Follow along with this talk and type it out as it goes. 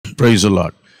Praise the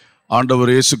Lord. ஆண்டவர்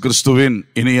இயேசு கிறிஸ்துவின்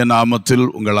இனிய நாமத்தில்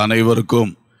உங்கள்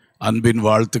அனைவருக்கும் அன்பின்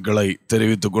வாழ்த்துக்களை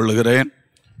தெரிவித்துக் கொள்கிறேன்.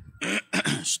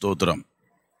 ஸ்தோத்திரம்.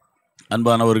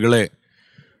 அன்பானவர்களே,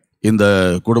 இந்த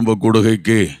குடும்ப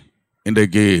கூடுகைக்கு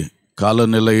இன்றைக்கு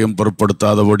காலநிலையும்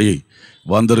பொருட்படுத்தாதபடி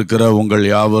வந்திருக்கிற உங்கள்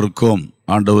யாவருக்கும்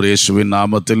ஆண்டவர் இயேசுவின்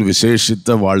நாமத்தில்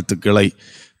விசேஷித்த வாழ்த்துக்களை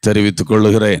தெரிவித்துக்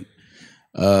கொள்கிறேன்.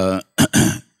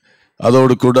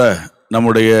 அதோடு கூட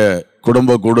நம்முடைய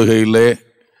குடும்ப கூடுகையிலே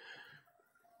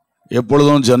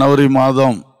எப்பொழுதும் ஜனவரி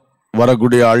மாதம்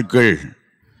வரக்கூடிய ஆட்கள்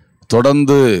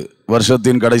தொடர்ந்து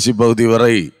வருஷத்தின் கடைசி பகுதி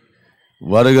வரை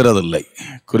வருகிறதில்லை.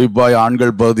 குறிப்பாக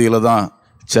ஆண்கள் பகுதியில் தான்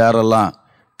சேரெல்லாம்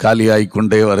காலியாகி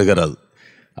கொண்டே வருகிறது.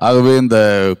 ஆகவே இந்த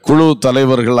குழு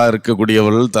தலைவர்களாக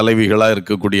இருக்கக்கூடியவர்கள், தலைவிகளாக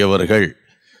இருக்கக்கூடியவர்கள்,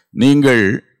 நீங்கள்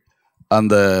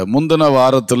அந்த முந்தின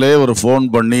வாரத்திலே ஒரு ஃபோன்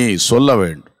பண்ணி சொல்ல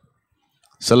வேண்டும்.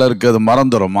 சிலருக்கு அது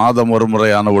மறந்துடும், மாதம் ஒரு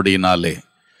முறையானபடினாலே.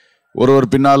 ஒருவர்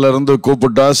பின்னால் இருந்து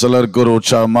கூப்பிட்டா சிலருக்கு ஒரு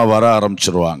உற்சாகமாக வர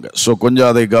ஆரம்பிச்சிருவாங்க. ஸோ கொஞ்சம்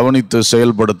அதை கவனித்து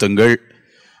செயல்படுத்துங்கள்.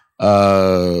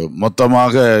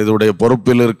 மொத்தமாக இதோடைய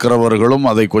பொறுப்பில் இருக்கிறவர்களும்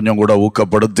அதை கொஞ்சம் கூட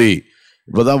ஊக்கப்படுத்தி,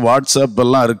 இப்போ தான் வாட்ஸ்அப்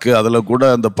எல்லாம் இருக்குது, அதில் கூட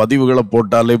அந்த பதிவுகளை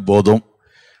போட்டாலே போதும்.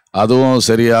 அதுவும்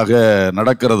சரியாக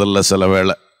நடக்கிறதில்ல சில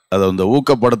வேளை. அதை அந்த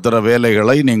ஊக்கப்படுத்துகிற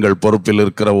வேலைகளை நீங்கள் பொறுப்பில்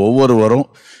இருக்கிற ஒவ்வொருவரும்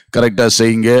கரெக்டாக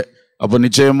செய்யுங்க. அப்போ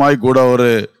நிச்சயமாய் கூட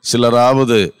ஒரு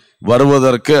சிலராவது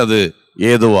வருவதற்கு அது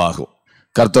ஏதுவாகும்.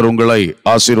 கர்த்தர் உங்களை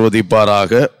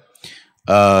ஆசீர்வதிப்பாராக.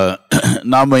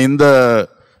 நாம்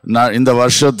இந்த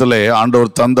வருஷத்திலே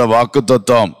ஆண்டவர் தந்த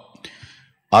வாக்குத்தத்தம்,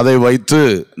 அதை வைத்து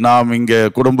நாம் இங்கே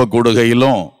குடும்ப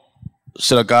கூடுகையிலும்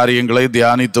சில காரியங்களை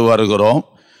தியானித்து வருகிறோம்.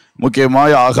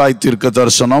 முக்கியமாய் ஆகாய் தீர்க்க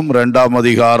தரிசனம் 2ஆம்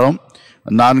அதிகாரம்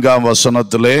 4ஆம்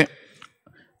வசனத்திலே,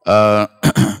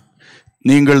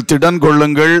 நீங்கள் திடன்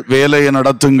கொள்ளுங்கள், வேலையை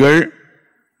நடத்துங்கள்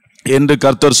என்று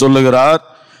கர்த்தர் சொல்லுகிறார்.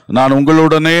 நான்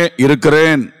உங்களுடனே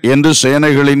இருக்கிறேன் என்று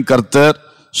சேனைகளின் கர்த்தர்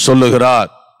சொல்லுகிறார்.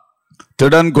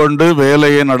 திடன் கொண்டு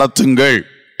வேலையை நடத்துங்கள்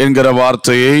என்கிற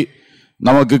வார்த்தையை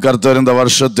நமக்கு கர்த்தர் இந்த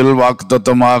வருஷத்தில்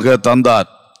வாக்குத்தத்தமாக தந்தார்.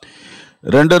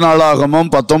 2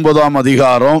 நாளாகமும் 19ஆம்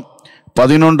அதிகாரம்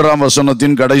 11ஆம்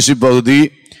வசனத்தின் கடைசி பகுதி,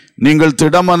 நீங்கள்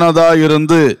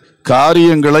திடமனதாயிருந்து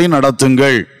காரியங்களை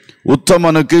நடத்துங்கள்,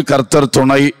 உத்தமனுக்கு கர்த்தர்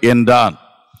துணை என்றான்.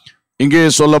 இங்கே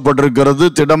சொல்லப்பட்டிருக்கிறது,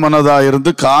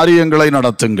 திடமனதாயிருந்து காரியங்களை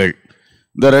நடத்துங்கள்.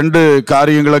 இந்த 2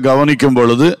 காரியங்களை கவனிக்கும்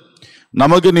பொழுது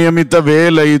நமக்கு நியமித்த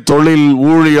வேலை, தொழில்,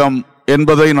 ஊழியம்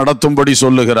என்பதை நடத்தும்படி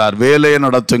சொல்லுகிறார். வேலையை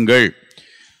நடத்துங்கள்,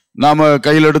 நாம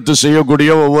கையில் எடுத்து செய்யக்கூடிய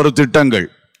ஒவ்வொரு திட்டங்கள்,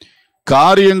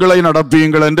 காரியங்களை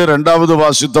நடப்பியுங்கள் என்று 2வது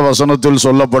வாசித்த வசனத்தில்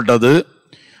சொல்லப்பட்டது.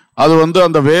 அது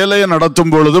அந்த வேலையை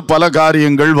நடத்தும் பொழுது பல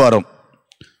காரியங்கள் வரும்,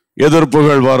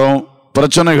 எதிர்ப்புகள் வரும்,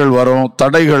 பிரச்சனைகள் வரும்,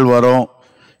 தடைகள் வரும்.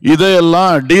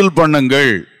 இதையெல்லாம் டீல்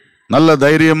பண்ணுங்கள், நல்ல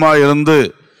தைரியமா இருந்து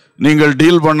நீங்கள்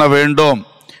டீல் பண்ண வேண்டும்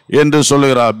என்று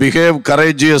சொல்லுகிறார். பிஹேவ்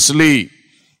கரேஜியஸ்லி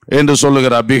என்று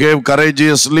சொல்லுகிறார். Behave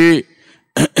courageously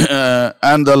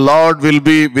and the Lord will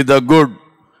be with the good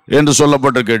என்று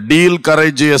சொல்லப்பட்டிருக்கு. Deal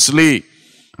courageously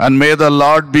and may the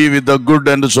Lord be with the good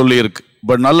என்று சொல்லியிருக்கு.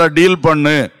 பட் நல்லா டீல்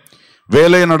பண்ணு.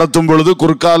 வேலையை நடத்தும் பொழுது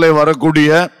குறுக்காலே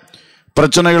வரக்கூடிய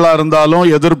பிரச்சனைகளா இருந்தாலும்,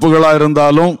 எதிர்ப்புகளா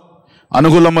இருந்தாலும்,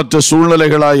 அனுகூலமற்ற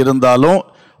சூழ்நிலைகளா இருந்தாலும்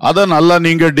அதை நல்லா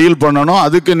நீங்க டீல் பண்ணணும்.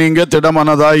 அதுக்கு நீங்க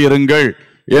திடமனதாய் இருங்கள்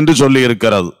என்று சொல்லி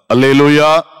இருக்கிறது.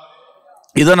 அல்லேலூயா.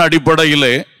 இதன்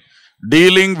அடிப்படையிலே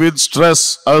டீலிங் வித் ஸ்ட்ரெஸ்,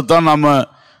 அதுதான் நம்ம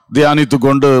தியானித்து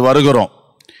கொண்டு வருகிறோம்.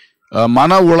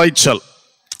 மன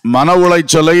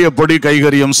உளைச்சலை எப்படி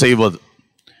கைகரியம் செய்வது,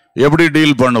 எப்படி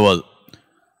டீல் பண்ணுவது.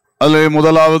 அதில்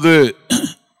முதலாவது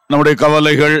நம்முடைய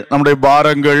கவலைகள், நம்முடைய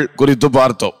பாரங்கள் குறித்து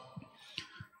பார்த்தோம்.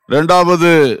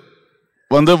 2வது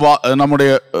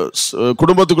நம்முடைய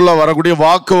குடும்பத்துக்குள்ள வரக்கூடிய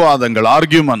வாக்குவாதங்கள்,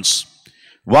 ஆர்கியூமெண்ட்ஸ்,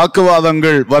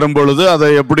 வாக்குவாதங்கள் வரும் பொழுது அதை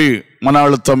எப்படி மன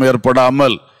அழுத்தம்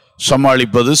ஏற்படாமல்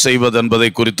சமாளிப்பது, செய்வது என்பதை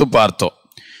குறித்து பார்த்தோம்.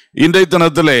 இன்றைய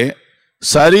தினத்திலே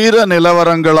சரீர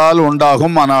நிலவரங்களால்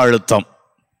உண்டாகும் மன அழுத்தம்,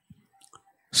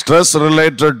 stress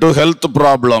related to health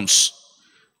problems.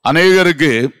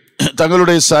 அநேகருக்கு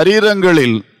தங்களுடைய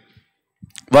சரீரங்களில்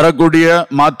வரக்கூடிய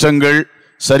மாற்றங்கள்,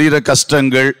 சரீர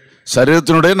கஷ்டங்கள்,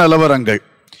 சரீரத்தினுடைய நிலவரங்கள்,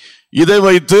 இதை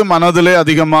வைத்து மனதிலே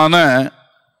அதிகமான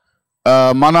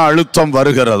மன அழுத்தம்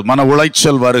வருகிறது, மன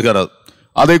உளைச்சல் வருகிறது.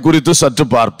 அதை குறித்து சற்று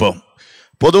பார்ப்போம்.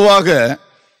 பொதுவாக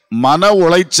மன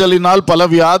உளைச்சலினால் பல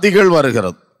வியாதிகள்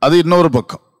வருகிறது. அது இன்னொரு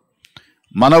பக்கம்.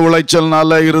 மன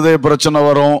உளைச்சல்னால இருதய பிரச்சனை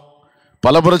வரும்,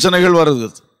 பல பிரச்சனைகள் வருது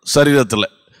சரீரத்தில்.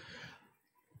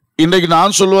 இன்றைக்கு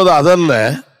நான் சொல்வது அதல்ல,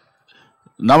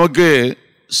 நமக்கு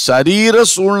சரீர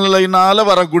சூழ்நிலையினால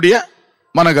வரக்கூடிய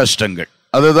மன கஷ்டங்கள்,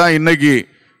 அதுதான் இன்னைக்கு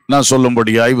நான்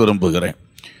சொல்லும்படியாய் விரும்புகிறேன்.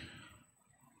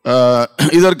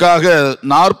 இதற்காக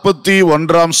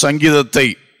 41ஆம் சங்கீதத்தை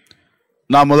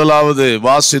நான் முதலாவது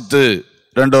வாசித்து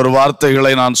ஒரு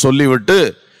வார்த்தைகளை நான் சொல்லிவிட்டு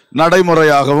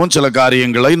நடைமுறையாகவும் சில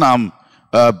காரியங்களை நாம்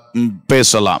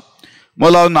பேசலாம்.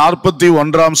 முதலாவது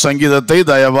 41ஆம் சங்கீதத்தை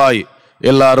தயவாய்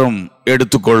எல்லாரும்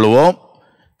எடுத்துக்கொள்வோம்.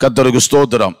 கர்த்தருக்கு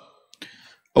ஸ்தோத்திரம்.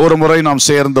 ஒரு முறை நாம்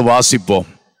சேர்ந்து வாசிப்போம்.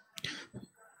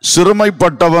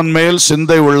 சிறுமைப்பட்டவன் மேல்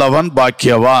சிந்தை உள்ளவன்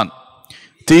பாக்கியவான்,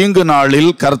 தீங்கு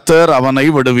நாளில் கர்த்தர் அவனை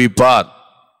விடுவிப்பார்.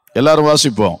 எல்லாரும்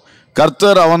வாசிப்போம்.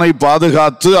 கர்த்தர் அவனை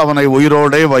பாதுகாத்து அவனை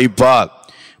உயிரோடே வைப்பார்,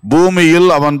 பூமியில்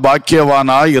அவன்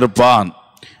பாக்கியவானாய் இருப்பான்.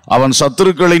 அவன்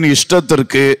சத்துருக்களின்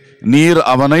இஷ்டத்திற்கு நீர்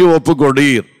அவனை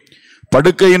ஒப்புக்கொடீர்.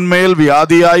 படுக்கையின் மேல்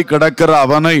வியாதியாய் கிடக்கிற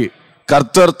அவனை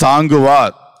கர்த்தர்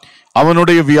தாங்குவார்.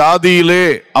 அவனுடைய வியாதியிலே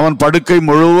அவன் படுக்கை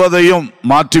முழுவதையும்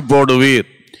மாற்றி போடுவீர்.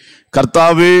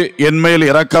 கர்த்தாவே, என்மேல்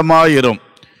இரக்கமாயிரும்.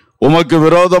 உமக்கு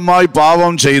விரோதமாய்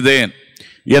பாவம் செய்தேன்,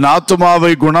 என்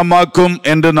ஆத்துமாவை குணமாக்கும்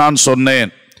என்று நான்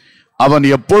சொன்னேன். அவன்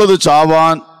எப்பொழுது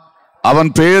சாவான், அவன்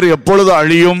பேர் எப்பொழுது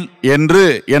அழியும் என்று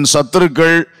என்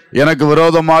சத்துருக்கள் எனக்கு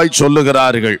விரோதமாய்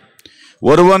சொல்லுகிறார்கள்.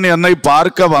 ஒருவன் என்னை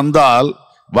பார்க்க வந்தால்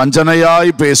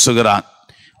வஞ்சனையாய் பேசுகிறான்.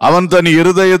 அவன் தன்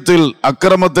இருதயத்தில்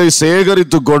அக்கிரமத்தை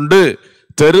சேகரித்து கொண்டு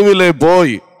தெருவிலே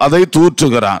போய் அதை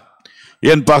தூற்றுகிறான்.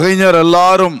 என் பகைஞர்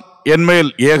எல்லாரும்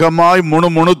என்மேல் ஏகமாய்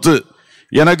முணுமுணுத்து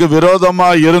எனக்கு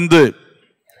விரோதமாய் இருந்து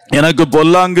எனக்கு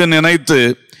பொல்லாங்கு நினைத்து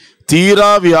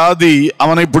தீரா வியாதி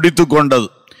அவனை பிடித்து கொண்டது.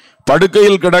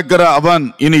 படுக்கையில் கிடக்கிற அவன்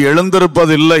இனி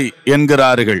எழுந்திருப்பதில்லை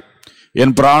என்கிறார்கள்.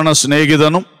 என் பிராண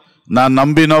சிநேகிதனும் நான்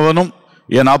நம்பினவனும்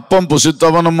என் அப்பம்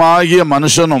புசித்தவனுமாகிய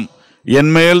மனுஷனும்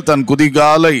என்மேல் தன்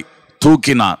குதிகாலை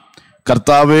தூக்கினான்.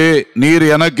 கர்த்தாவே, நீர்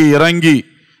எனக்கு இறங்கி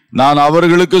நான்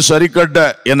அவர்களுக்கு சரிக்கட்ட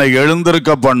என்னை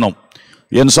எழுந்திருக்க பண்ணும்.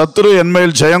 என் சத்துரு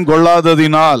என்மேல் ஜெயம்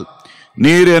கொள்ளாததினால்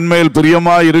நீர் என்மேல்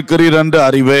பிரியமாய் இருக்கிறீர் என்று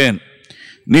அறிவேன்.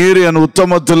 நீர் என்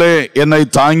உத்தமத்திலே என்னை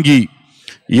தாங்கி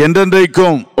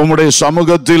என்றென்றைக்கும் உம்முடைய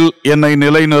சமூகத்தில் என்னை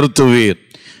நிலைநிறுத்துவீர்.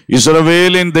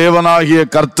 இஸ்ரவேலின் தேவனாகிய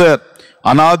கர்த்தர்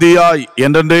அநாதியாய்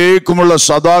என்றென்றைக்கும் உள்ள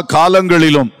சதா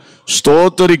காலங்களிலும்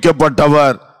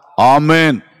ஸ்தோத்தரிக்கப்பட்டவர்.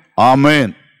 ஆமேன்,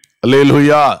 ஆமேன்,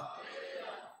 அல்லேலூயா.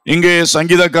 இங்கே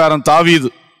சங்கீதக்காரன் தாவீது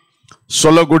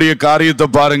சொல்லக்கூடிய காரியத்தை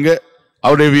பாருங்க.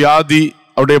 அவருடைய வியாதி,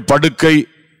 அவருடைய படுக்கை,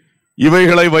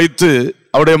 இவைகளை வைத்து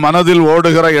அவருடைய மனதில்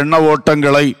ஓடுகிற எண்ண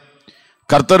ஓட்டங்களை,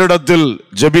 கர்த்தரிடத்தில்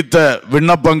ஜெபித்த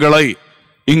விண்ணப்பங்களை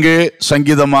இங்கே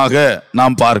சங்கீதமாக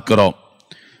நாம் பார்க்கிறோம்.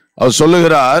 அவர்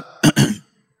சொல்லுகிறார்,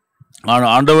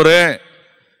 ஆண்டவரே,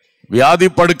 வியாதி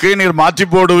படுக்கை நீர் மாற்றி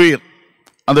போடுவீர்.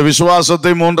 அந்த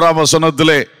விசுவாசத்தை 3ஆம்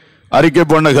வசனத்திலே அறிக்கை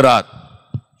பண்ணுகிறார்.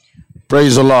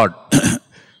 Praise the Lord.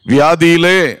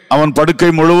 வியாதியிலே அவன் படுக்கை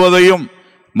முழுவதையும்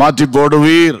மாற்றி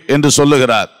போடுவீர் என்று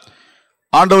சொல்லுகிறார்.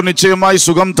 ஆண்டவர் நிச்சயமாய்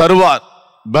சுகம் தருவார்,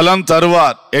 பலன்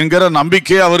தருவார் என்கிற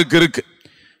நம்பிக்கை அவருக்கு இருக்கு.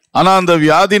 ஆனா அந்த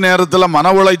வியாதி நேரத்தில் மன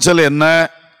உளைச்சல் என்ன?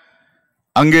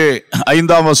 அங்கே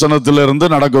 5ஆம் வசனத்திலிருந்து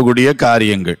நடக்கக்கூடிய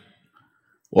காரியங்கள்.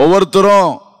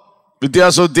 ஒவ்வொருத்தரும்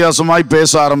வித்தியாசமாய்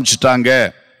பேச ஆரம்பிச்சிட்டாங்க.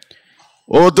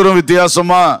 ஒவ்வொருத்தரும்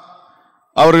வித்தியாசமா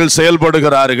அவர்கள்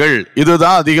செயல்படுகிறார்கள்.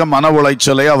 இதுதான் அதிக மன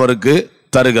உளைச்சலை அவருக்கு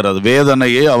தருகிறது,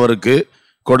 வேதனையை அவருக்கு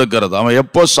கொடுக்கிறது. அவன்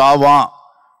எப்போ சாவான்,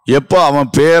 எப்போ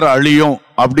அவன் பேர் அழியும்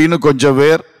அப்படின்னு கொஞ்சம்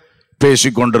பேர் பேசி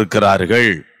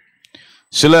கொண்டிருக்கிறார்கள்.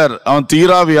 சிலர் அவன்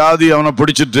தீரா வியாதி அவனை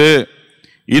பிடிச்சிட்டு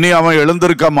இனி அவன்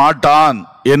எழுந்திருக்க மாட்டான்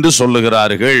என்று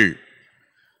சொல்லுகிறார்கள்.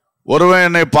 ஒருவன்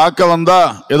என்னை பார்க்க வந்தா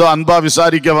ஏதோ அன்பா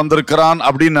விசாரிக்க வந்திருக்கிறான்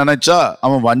அப்படின்னு நினைச்சா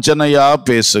அவன் வஞ்சனையா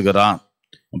பேசுகிறான்.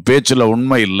 பேச்சுல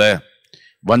உண்மை இல்லை,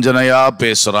 வஞ்சனையா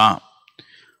பேசுறான்.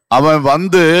 அவன்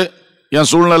வந்து என்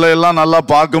சூழ்நிலையெல்லாம் நல்லா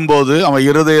பார்க்கும்போது அவன்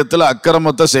இருதயத்தில்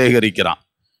அக்கிரமத்தை சேகரிக்கிறான்.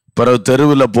 பிறகு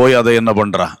தெருவில் போய் அதை என்ன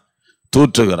பண்றான்?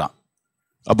 தூற்றுகிறான்.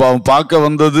 அப்போ அவன் பார்க்க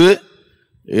வந்தது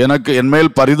எனக்கு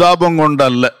என்மேல் பரிதாபம் கொண்டு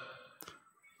அல்ல,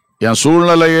 என்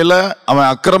சூழ்நிலையில அவன்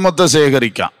அக்கிரமத்தை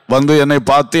சேகரிக்கான். வந்து என்னை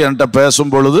பார்த்து என்கிட்ட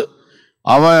பேசும் பொழுது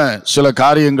அவன் சில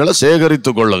காரியங்களை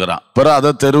சேகரித்து கொள்ளுகிறான். பிறகு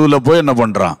அதை தெருவில் போய் என்ன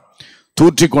பண்றான்?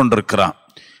 தூற்றி கொண்டிருக்கிறான்.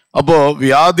 அப்போ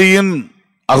வியாதியின்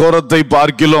அகோரத்தை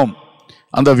பார்க்கிலும்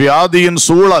அந்த வியாதியின்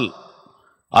சூழல்,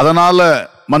 அதனால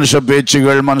மனுஷ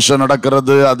பேச்சுகள், மனுஷன்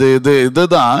நடக்கிறது, அது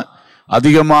இதுதான்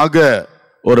அதிகமாக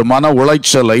ஒரு மன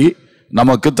உளைச்சலை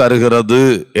நமக்கு தருகிறது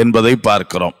என்பதை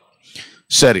பார்க்கிறோம்.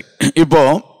 சரி, இப்போ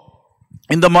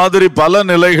இந்த மாதிரி பல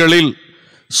நிலைகளில்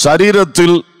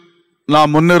சரீரத்தில்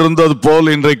நாம் முன்னிருந்தது போல்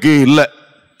இன்றைக்கு இல்லை.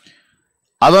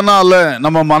 அதனால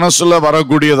நம்ம மனசுல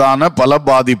வரக்கூடியதான பல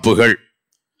பாதிப்புகள்.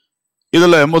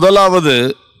 இதுல முதலாவது,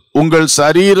 உங்கள்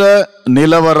சரீர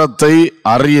நிலவரத்தை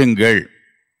அறியுங்கள்.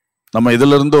 நம்ம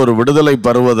இதிலிருந்து ஒரு விடுதலை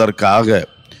பெறுவதற்காக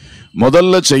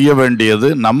முதல்ல செய்ய வேண்டியது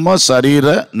நம்ம சரீர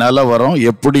நிலவரம்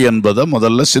எப்படி என்பதை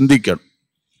முதல்ல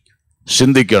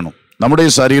சிந்திக்கணும். நம்முடைய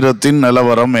சரீரத்தின்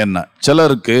நிலவரம் என்ன?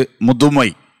 சிலருக்கு முதுமை,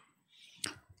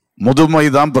 முதுமை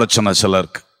தான் பிரச்சனை.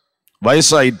 சிலருக்கு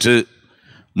வயசாயிற்று,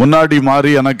 முன்னாடி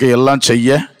மாதிரி எனக்கு எல்லாம் செய்ய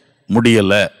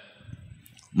முடியல.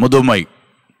 முதுமை.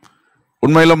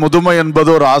 உண்மையில முதுமை என்பது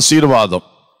ஒரு ஆசீர்வாதம்.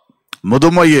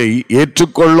 முதுமையை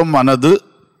ஏற்றுக்கொள்ளும் மனது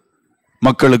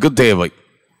மக்களுக்கு தேவை.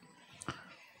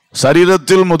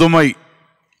 சரீரத்தில் முதுமை,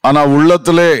 ஆனா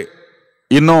உள்ளத்திலே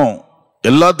இன்னும்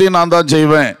எல்லாத்தையும் நான் தான்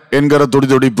செய்வேன் என்கிற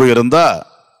துடிதுடிப்பு இருந்தா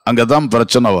அங்கதான்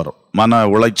பிரச்சனை வரும், மன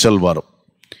உளைச்சல் வரும்.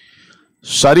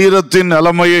 சரீரத்தின்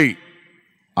நிலைமையை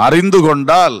அறிந்து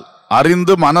கொண்டால்,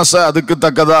 அறிந்து மனசை அதுக்கு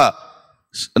தக்கதா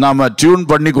நாம டியூன்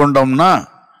பண்ணி கொண்டோம்னா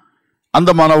அந்த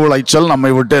மன உளைச்சல்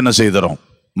நம்மை விட்டு என்ன செய்திடும்,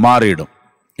 மாறிடும்.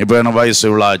 இப்போ என்ன வயசு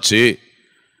இவ்வளோ ஆச்சு,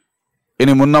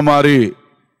 இனி முன்ன மாதிரி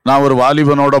நான் ஒரு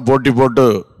வாலிபனோட போட்டி போட்டு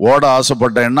ஓட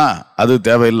ஆசைப்பட்டேன்னா அது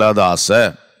தேவையில்லாத ஆசை.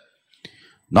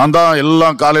 நான் தான்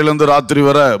எல்லாம் காலையிலேருந்து ராத்திரி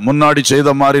வரை முன்னாடி செய்த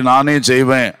மாதிரி நானே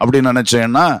செய்வேன் அப்படின்னு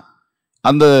நினைச்சேன்னா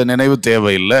அந்த நினைவு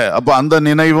தேவையில்லை. அப்போ அந்த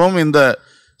நினைவும் இந்த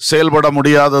செயல்பட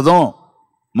முடியாததும்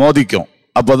மோதிக்கும்.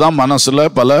 அப்போதான் மனசுல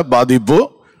பல பாதிப்பு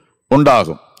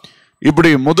உண்டாகும். இப்படி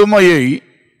முதுமையை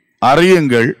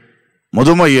அறியுங்கள்,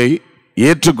 முதுமையை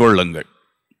ஏற்றுக்கொள்ளுங்கள்.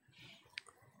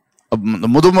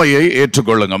 முதுமையை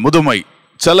ஏற்றுக்கொள்ளுங்க. முதுமை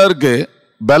சிலருக்கு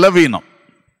பலவீனம்,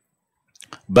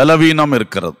 பலவீனம்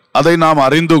இருக்கிறது. அதை நாம்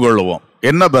அறிந்து கொள்வோம்.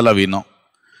 என்ன பலவீனம்?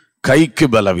 கைக்கு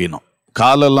பலவீனம்.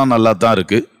 காலெல்லாம் நல்லா தான்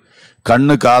இருக்கு,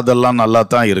 கண்ணு காதெல்லாம் நல்லா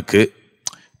தான் இருக்கு,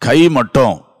 கை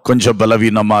மட்டும் கொஞ்சம்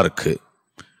பலவீனமா இருக்கு.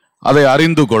 அதை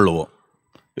அறிந்து கொள்வோம்.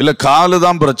 இல்லை காலு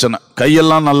தான் பிரச்சனை,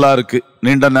 கையெல்லாம் நல்லா இருக்கு,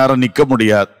 நீண்ட நேரம் நிற்க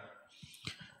முடியாது,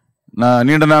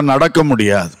 நீண்ட நேரம் நடக்க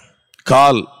முடியாது.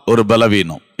 கால் ஒரு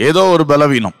பலவீனம், ஏதோ ஒரு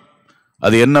பலவீனம்.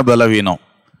 அது என்ன பலவீனம்?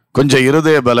 கொஞ்சம்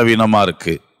இருதய பலவீனமா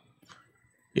இருக்கு,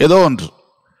 ஏதோ ஒன்று.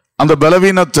 அந்த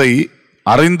பலவீனத்தை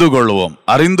அறிந்து கொள்வோம்.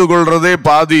 அறிந்து கொள்றதே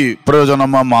பாதி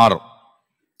பிரயோஜனமா மாறும்.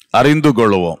 அறிந்து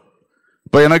கொள்வோம்.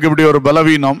 இப்ப எனக்கு இப்படி ஒரு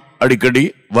பலவீனம் அடிக்கடி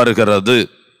வருகிறது.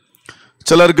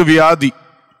 சிலருக்கு வியாதி,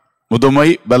 முதுமை,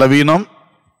 பலவீனம்,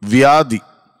 வியாதி.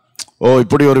 ஓ,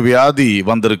 இப்படி ஒரு வியாதி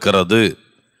வந்திருக்கிறது.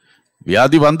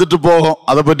 வியாதி வந்துட்டு போகும்,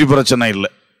 அதை பற்றி பிரச்சனை இல்லை.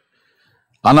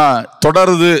 ஆனா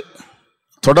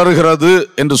தொடர்கிறது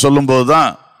என்று சொல்லும்போது தான்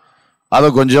அதை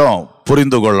கொஞ்சம்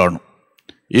புரிந்து கொள்ளணும்.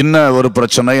 இன்ன ஒரு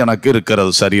பிரச்சனை எனக்கு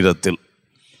இருக்கிறது சரீரத்தில்.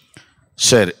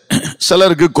 சரி,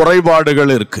 சிலருக்கு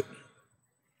குறைபாடுகள் இருக்கு.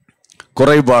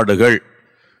 குறைபாடுகள்,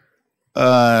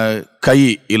 கை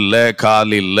இல்லை,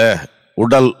 கால் இல்லை,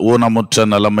 உடல் ஊனமுற்ற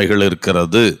நிலைமைகள்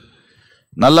இருக்கிறது.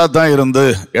 நல்லா தான் இருந்து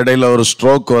இடையில ஒரு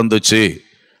ஸ்ட்ரோக் வந்துச்சு,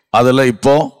 அதில்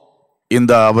இப்போ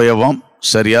இந்த அவயவம்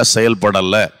சரியா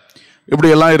செயல்படல,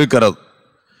 இப்படியெல்லாம் இருக்கிறது.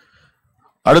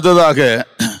 அடுத்ததாக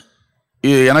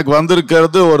எனக்கு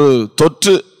வந்திருக்கிறது ஒரு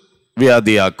தொற்று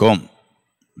வியாதியாக்கும்.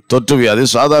 தொற்று வியாதி,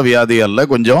 சாதா வியாதி அல்ல,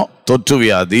 கொஞ்சம் தொற்று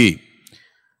வியாதி.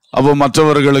 அப்போ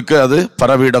மற்றவர்களுக்கு அது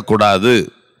பரவிடக்கூடாது.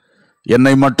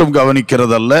 என்னை மட்டும்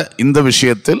கவனிக்கிறதல்ல, இந்த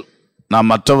விஷயத்தில்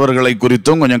நான் மற்றவர்களை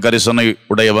குறித்தும் கொஞ்சம் கரிசனை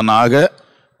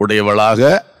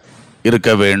உடையவளாக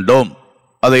இருக்க வேண்டும்.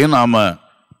 அதையும் நாம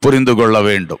புரிந்து கொள்ள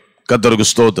வேண்டும். கர்த்தருக்கு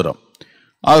ஸ்தோத்திரம்.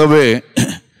 ஆகவே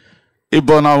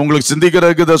இப்போ நான் உங்களுக்கு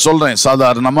சிந்திக்கிறதுக்கு இதை சொல்றேன்.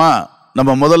 சாதாரணமா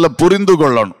நம்ம முதல்ல புரிந்து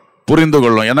கொள்ளணும்.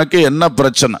 எனக்கு என்ன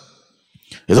பிரச்சனை?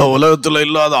 ஏதோ உலகத்துல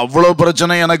இல்லாத அவ்வளவு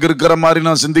பிரச்சனை எனக்கு இருக்கிற மாதிரி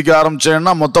நான் சிந்திக்க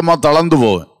ஆரம்பிச்சேன்னா மொத்தமா தளர்ந்து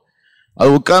போவேன். அது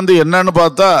உட்கார்ந்து என்னன்னு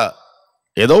பார்த்தா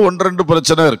ஏதோ 1-2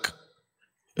 பிரச்சனை இருக்கு.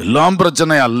 எல்லாம்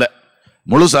பிரச்சனை அல்ல,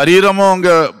 முழு சரீரமும் அங்க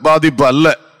பாதிப்பு அல்ல,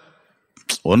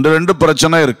 1-2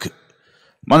 பிரச்சனை இருக்கு.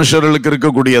 மனுஷர்களுக்கு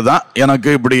இருக்கக்கூடியதான் எனக்கு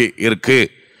இப்படி இருக்கு.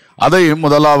 அதை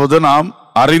முதலாவது நாம்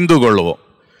அறிந்து கொள்வோம்.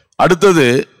 அடுத்தது,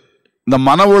 இந்த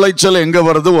மன உளைச்சல் எங்க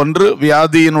வருது? ஒன்று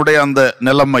வியாதியினுடைய அந்த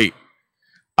நிலைமை.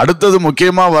 அடுத்தது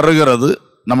முக்கியமா வருகிறது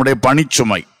நம்முடைய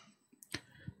பணிச்சுமை.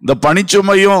 இந்த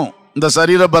பணிச்சுமையும் இந்த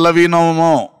சரீர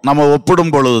பலவீனமும் நம்ம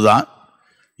ஒப்பிடும் பொழுதுதான்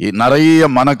நிறைய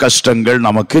மன கஷ்டங்கள்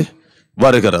நமக்கு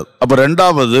வருகிறது. அப்ப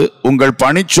 2வது, உங்கள்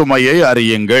பணிச்சுமையை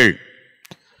அறியுங்கள்.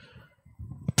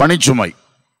 பணிச்சுமை.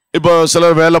 இப்போ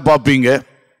சிலர் வேலை பார்ப்பீங்க,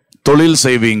 தொழில்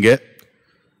செய்வீங்க.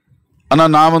 ஆனா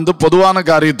நான் பொதுவான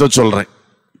காரியத்தை சொல்றேன்.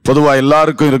 பொதுவா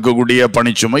எல்லாருக்கும் இருக்கக்கூடிய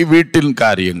பணிச்சுமை வீட்டின்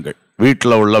காரியங்கள்,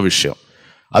 வீட்டில் உள்ள விஷயம்.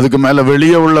 அதுக்கு மேல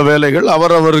வெளியே உள்ள வேலைகள்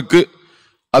அவரவருக்கு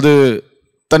அது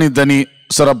தனித்தனி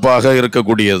சிறப்பாக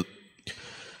இருக்கக்கூடியது.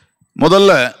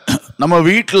 முதல்ல நம்ம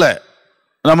வீட்டில்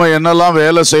நம்ம என்னெல்லாம்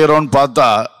வேலை செய்யறோம்னு பார்த்தா,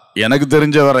 எனக்கு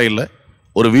தெரிஞ்ச வரையில்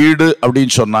ஒரு வீடு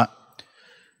அப்படின்னு சொன்னா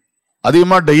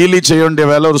அதிகமாக டெய்லி செய்ய வேண்டிய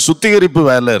வேலை ஒரு சுத்திகரிப்பு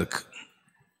வேலை இருக்கு.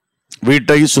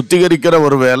 வீட்டை சுத்திகரிக்கிற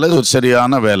ஒரு வேலை, ஒரு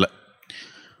சரியான வேலை.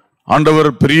 ஆண்டவர்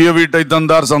பெரிய வீட்டை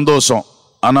தந்தார், சந்தோஷம்.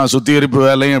 ஆனா சுத்திகரிப்பு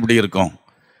வேலையும் எப்படி இருக்கும்?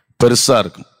 பெருசா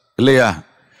இருக்கும் இல்லையா?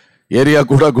 ஏரியா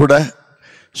கூட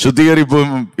சுத்திகரிப்பு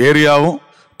ஏரியாவும்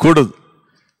கூடுது.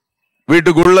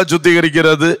 வீட்டுக்குள்ள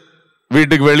சுத்திகரிக்கிறது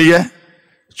வீட்டுக்கு வெளியே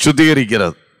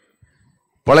சுத்திகரிக்கிறது.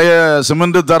 பழைய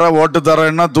சிமெண்ட் தர ஓட்டு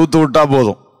தரன்னா தூத்து விட்டா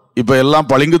போதும். இப்போ எல்லாம்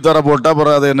பளிங்கு தர போட்டால்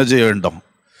பிறகு அதை என்ன செய்ய வேண்டும்?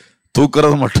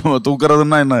 தூக்குறது மட்டும்.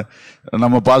 தூக்குறதுன்னா என்ன,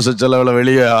 நம்ம பாச செலவில்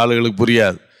வெளியே ஆளுகளுக்கு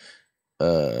புரியாது.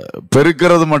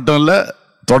 பெருக்கிறது மட்டும் இல்லை,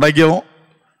 துடைக்கவும்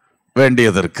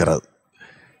வேண்டியது இருக்கிறது.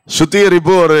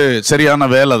 சுத்திகரிப்பு ஒரு சரியான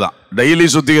வேலை தான். டெய்லி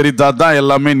சுத்திகரித்தா தான்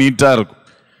எல்லாமே நீட்டாக இருக்கும்.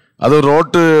 அது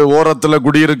ரோட்டு ஓரத்தில்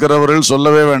குடியிருக்கிறவர்கள்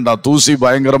சொல்லவே வேண்டாம், தூசி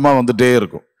பயங்கரமாக வந்துட்டே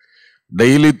இருக்கும்.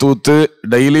 டெய்லி தூத்து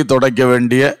டெய்லி துடைக்க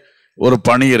வேண்டிய ஒரு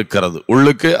பணி இருக்கிறது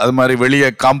உள்ளுக்கு. அது மாதிரி வெளியே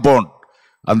காம்பவுண்ட்,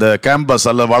 அந்த கேம்பஸ்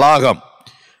அல்ல வளாகம்,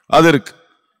 அது இருக்கு.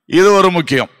 இது ஒரு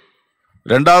முக்கியம்.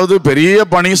 ரெண்டாவது பெரிய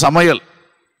பணி சமையல்.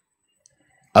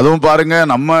 அதுவும் பாருங்க,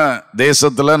 நம்ம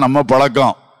தேசத்துல நம்ம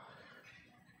பழக்கம்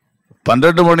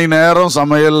 12 மணி நேரம்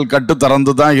சமையல் கட்டு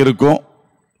திறந்து தான் இருக்கும்.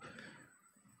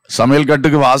 சமையல்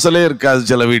கட்டுக்கு வாசலே இருக்காது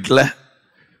சில வீட்டில்.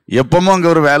 எப்பவும் அங்கே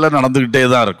ஒரு வேலை நடந்துக்கிட்டே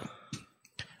தான் இருக்கும்.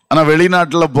 ஆனால்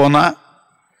வெளிநாட்டில் போனால்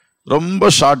ரொம்ப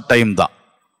ஷார்ட் டைம் தான்.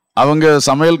 அவங்க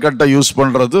சமையல் கட்டை யூஸ்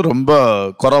பண்ணுறது ரொம்ப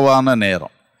குறைவான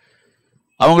நேரம்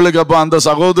அவங்களுக்கு. அப்போ அந்த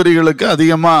சகோதரிகளுக்கு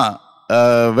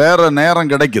அதிகமாக வேற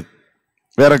நேரம் கிடைக்குது,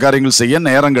 வேற காரியங்கள் செய்ய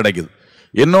நேரம் கிடைக்குது.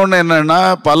 இன்னொன்று என்னன்னா,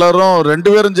 பலரும் 2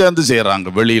 பேரும் சேர்ந்து செய்கிறாங்க.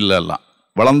 வெளியில எல்லாம்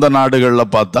வளர்ந்த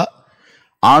நாடுகளில் பார்த்தா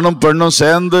ஆணும் பெண்ணும்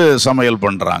சேர்ந்து சமையல்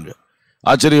பண்ணுறாங்க.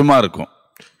 ஆச்சரியமா இருக்கும்.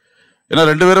 ஏன்னா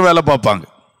 2 பேரும் வேலை பார்ப்பாங்க.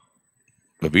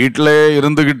 வீட்டிலே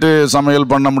இருந்துக்கிட்டு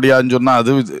சமையல் பண்ண முடியாதுன்னு சொன்னால்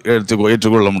அது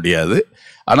ஏற்றுக்கொள்ள முடியாது.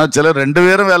 ஆனால் சிலர் 2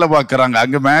 பேரும் வேலை பார்க்குறாங்க.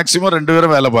 அங்கே மேக்சிமம் 2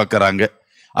 பேரும் வேலை பார்க்குறாங்க.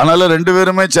 அதனால 2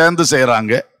 பேருமே சேர்ந்து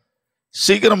செய்கிறாங்க,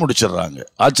 சீக்கிரம் முடிச்சிடுறாங்க.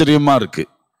 ஆச்சரியமா இருக்கு.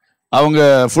 அவங்க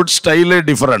ஃபுட் ஸ்டைலே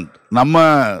டிஃப்ரெண்ட். நம்ம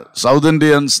சவுத்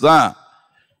இண்டியன்ஸ் தான்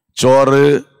சோறு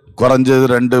குறைஞ்சது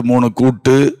 2-3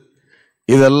 கூட்டு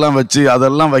இதெல்லாம் வச்சு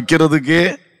அதெல்லாம் வைக்கிறதுக்கே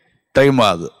டைம்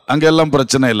ஆகுது. அங்கெல்லாம்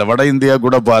பிரச்சனை இல்லை. வட இந்தியா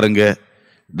கூட பாருங்க,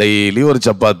 டெய்லி ஒரு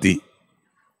சப்பாத்தி,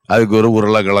 அதுக்கு ஒரு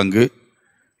உருளைக்கிழங்கு,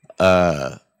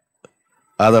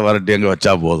 அதை வரட்டி அங்கே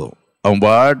வச்சா போதும். அவன்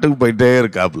பாட்டுக்கு போயிட்டே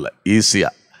இருக்காப்புல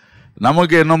ஈஸியாக.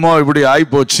 நமக்கு என்னமோ இப்படி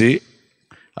ஆகிப்போச்சு,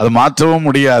 அது மாற்றவும்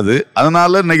முடியாது.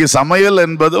 அதனால இன்னைக்கு சமையல்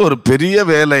என்பது ஒரு பெரிய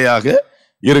வேலையாக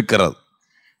இருக்கிறது.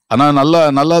 ஆனால்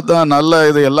நல்லா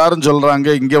இது எல்லாரும் சொல்றாங்க,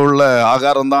 இங்கே உள்ள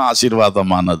ஆகாரம் தான்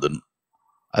ஆசீர்வாதமானதுன்னு.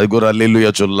 அதுக்கு ஒரு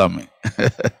அல்லேலூயா சொல்லாமே.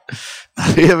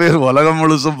 நிறைய பேர் உலகம்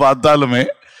முழுசும் பார்த்தாலுமே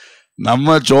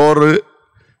நம்ம சோறு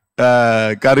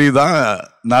கறி தான்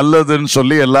நல்லதுன்னு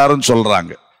சொல்லி எல்லாரும்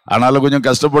சொல்றாங்க. ஆனாலும் கொஞ்சம்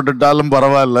கஷ்டப்பட்டுட்டாலும்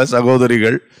பரவாயில்ல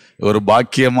சகோதரிகள், ஒரு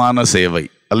பாக்கியமான சேவை.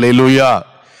 அல்லேலூயா.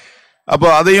 அப்போ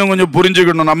அதையும் கொஞ்சம்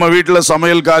புரிஞ்சுக்கணும். நம்ம வீட்டில்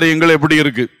சமையல் காரியங்கள் எப்படி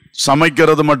இருக்கு?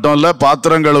 சமைக்கிறது மட்டும் இல்லை,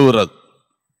 பாத்திரம் கழுவுறது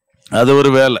அது ஒரு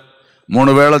வேலை.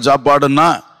 3 வேளை சாப்பாடுன்னா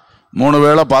 3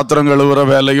 வேளை பாத்திரம் கழுவுற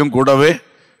வேலையும் கூடவே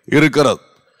இருக்கிறது.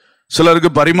 சிலருக்கு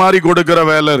பரிமாறி கொடுக்கிற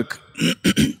வேலை இருக்கு.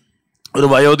 ஒரு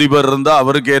வயோதிபர் இருந்தால்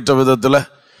அவருக்கு ஏற்ற விதத்தில்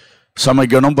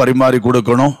சமைக்கணும், பரிமாறி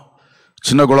கொடுக்கணும்.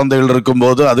 சின்ன குழந்தைகள்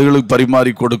இருக்கும்போது அதுகளுக்கு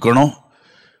பரிமாறி கொடுக்கணும்.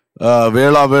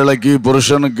 வேளைக்கு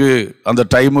புருஷனுக்கு அந்த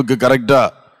டைமுக்கு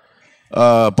கரெக்டாக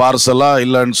பார்சலா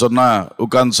இல்லைன்னு சொன்னால்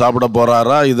உட்கார்ந்து சாப்பிட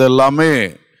போறாரா, இதெல்லாமே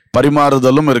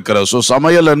பரிமாறுதலும் இருக்கிறது. ஸோ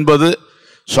சமையல் என்பது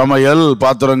சமையல்,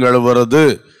 பாத்திரம் கழுவுறது,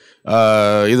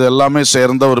 இது எல்லாமே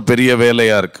சேர்ந்த ஒரு பெரிய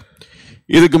வேலையா இருக்கு.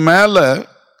 இதுக்கு மேலே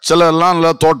சிலர்லாம்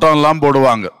நல்லா தோட்டம்லாம்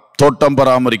போடுவாங்க, தோட்டம்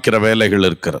பராமரிக்கிற வேலைகள்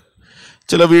இருக்கிறது.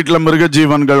 சில வீட்டில் மிருக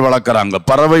ஜீவன்கள் வளர்க்குறாங்க,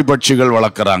 பறவை பட்சிகள்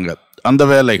வளர்க்குறாங்க, அந்த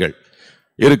வேலைகள்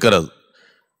இருக்கிறது.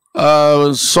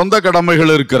 சொந்த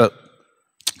கடமைகள் இருக்கிறது.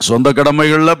 சொந்த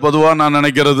கடமைகளில் பொதுவாக நான்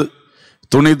நினைக்கிறது,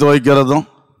 துணி துவைக்கிறதும்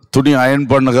துணி அயன்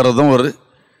பண்ணுகிறதும்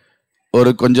ஒரு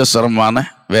கொஞ்சம் சிரமமான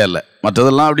வேலை.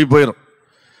 மற்றதெல்லாம் அப்படி போயிடும்.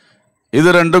 இது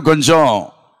 2 கொஞ்சம்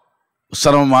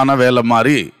சிரமமான வேலை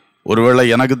மாதிரி ஒருவேளை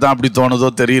எனக்கு தான் அப்படி தோணுதோ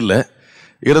தெரியல,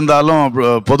 இருந்தாலும்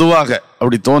பொதுவாக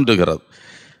அப்படி தோன்றுகிறது.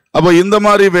 அப்போ இந்த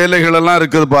மாதிரி வேலைகள் எல்லாம்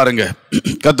இருக்குது பாருங்க.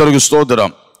 கர்த்தருக்கு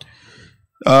ஸ்தோத்திரம்.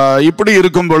 இப்படி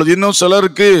இருக்கும் பொழுது இன்னும்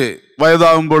சிலருக்கு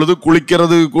வயதாகும் பொழுது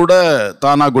குளிக்கிறது கூட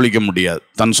தானா குளிக்க முடியாது.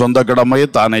 தன் சொந்த கடமையை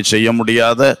தானே செய்ய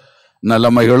முடியாத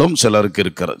நிலைமைகளும் சிலருக்கு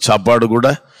இருக்கிறது. சாப்பாடு கூட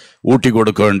ஊட்டி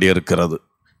கொடுக்க வேண்டி இருக்கிறது.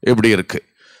 இப்படி இருக்கு.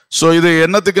 ஸோ இது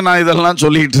என்னத்துக்கு நான் இதெல்லாம்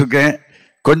சொல்லிட்டு இருக்கேன்?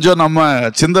 கொஞ்சம் நம்ம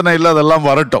சிந்தனையில் அதெல்லாம்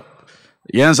வரட்டும்.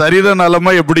 என் சரீர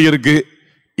நிலைமை எப்படி இருக்கு,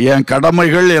 என்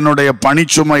கடமைகள், என்னுடைய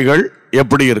பணிச்சுமைகள்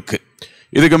எப்படி இருக்கு,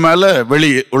 இதுக்கு மேல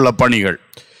வெளி உள்ள பணிகள்.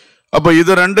 அப்ப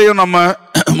இது 2ஐயும் நம்ம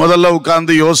முதல்ல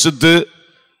உட்கார்ந்து யோசித்து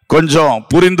கொஞ்சம்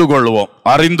புரிந்து கொள்வோம்,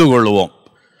 அறிந்து கொள்வோம்.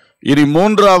 இனி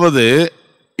 3வது,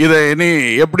 இதை இனி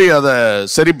எப்படி அதை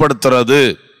சரிப்படுத்துறது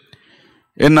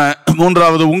என்ன?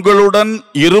 3வது, உங்களுடன்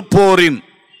இருப்போரின்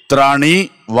திராணி,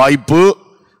 வாய்ப்பு,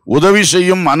 உதவி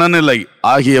செய்யும் மனநிலை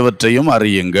ஆகியவற்றையும்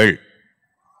அறியுங்கள்.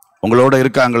 உங்களோட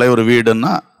இருக்காங்களே ஒரு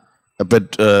வீடுன்னா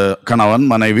கணவன்,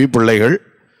 மனைவி, பிள்ளைகள்,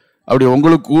 அப்படி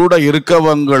உங்களுக்கு கூட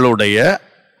இருக்கவங்களுடைய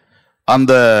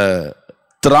அந்த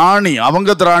திராணி,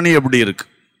 அவங்க திராணி எப்படி இருக்கு?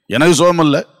 எனக்கு சோகம்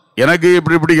இல்லை, எனக்கு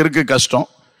இப்படி இப்படி இருக்கு கஷ்டம்.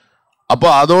 அப்போ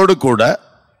அதோடு கூட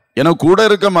எனக்கு கூட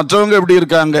இருக்க மற்றவங்க எப்படி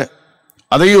இருக்காங்க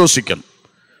அதையும் யோசிக்கணும்.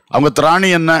 அவங்க திராணி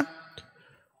என்ன?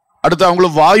 அடுத்து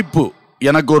அவங்களுக்கு வாய்ப்பு,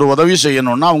 எனக்கு ஒரு உதவி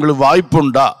செய்யணும்னா அவங்களுக்கு வாய்ப்பு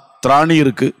உண்டா? திராணி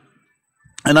இருக்கு.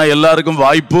 ஏன்னா எல்லாருக்கும்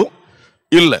வாய்ப்பு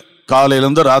இல்லை.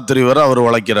 காலையிலேருந்து ராத்திரி வரை அவர்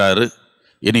உழைக்கிறாரு.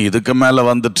 இனி இதுக்கு மேலே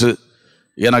வந்துட்டு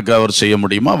எனக்கு அவர் செய்ய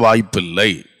முடியுமா? வாய்ப்பு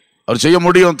இல்லை. அவர் செய்ய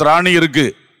முடியும், திராணி இருக்கு,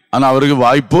 ஆனால் அவருக்கு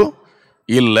வாய்ப்பு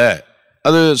இல்லை.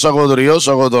 அது சகோதரியோ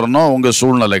சகோதரனோ உங்கள்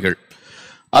சூழ்நிலைகள்.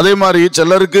 அதே மாதிரி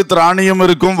சிலருக்கு திராணியும்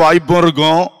இருக்கும், வாய்ப்பும்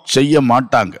இருக்கும், செய்ய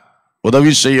மாட்டாங்க.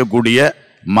 உதவி செய்யக்கூடிய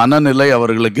மனநிலை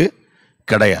அவர்களுக்கு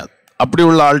கிடையாது. அப்படி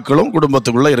உள்ள ஆட்களும்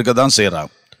குடும்பத்துக்குள்ள இருக்க தான்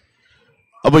செய்கிறாங்க.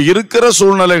 அப்போ இருக்கிற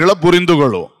சூழ்நிலைகளை புரிந்து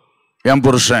கொள்வோம். என்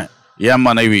புருஷன், என்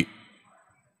மனைவி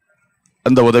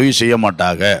அந்த உதவி செய்ய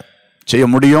மாட்டாங்க. செய்ய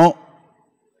முடியும்,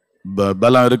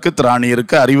 பலம் இருக்கு, திராணி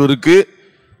இருக்கு, அறிவு இருக்கு,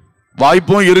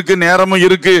 வாய்ப்பும் இருக்கு, நேரமும்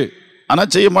இருக்கு,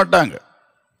 ஆனால் செய்ய மாட்டாங்க.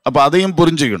 அப்போ அதையும்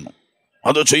புரிஞ்சுக்கணும்.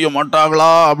 அதை செய்ய மாட்டாங்களா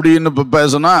அப்படின்னு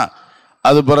பேசினா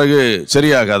அது பிறகு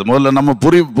சரியாகாது. முதல்ல நம்ம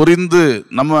புரிந்து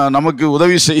நமக்கு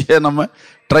உதவி செய்ய நம்ம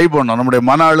ட்ரை பண்ணோம். நம்முடைய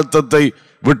மன அழுத்தத்தை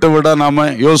விட்டுவிட நாம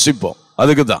யோசிப்போம்.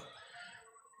 அதுக்கு தான்.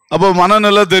 அப்போ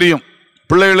மனநிலை தெரியும்.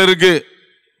 பிள்ளைகள் இருக்கு,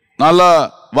 நல்லா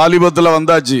வாலிபத்தில்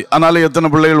வந்தாச்சு, அதனால எத்தனை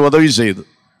பிள்ளைகள் உதவி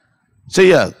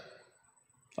செய்யாது,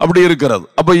 அப்படி இருக்கிறது.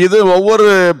 அப்போ இது ஒவ்வொரு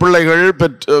பிள்ளைகள்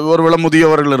ஒருவேளை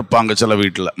முதியவர்கள் இருப்பாங்க சில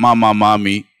வீட்டில், மாமா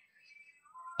மாமி,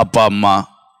 அப்பா அம்மா.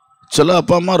 சில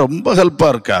அப்பா அம்மா ரொம்ப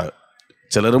ஹெல்ப்பாக இருக்காங்க,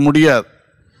 சிலர் முடியாது,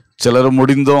 சிலர்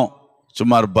முடிந்தோம்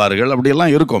சும்மா இருப்பார்கள்.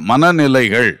 அப்படியெல்லாம் இருக்கும்.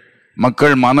 மனநிலைகள்,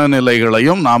 மக்கள்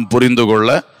மனநிலைகளையும் நாம் புரிந்து கொள்ள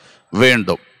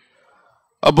வேண்டும்.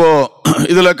 அப்போ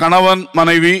இதுல கணவன்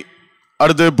மனைவி,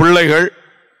 அடுத்து பிள்ளைகள்,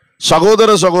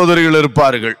 சகோதர சகோதரிகள்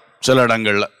இருப்பார்கள். சில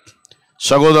இடங்கள்ல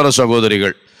சகோதர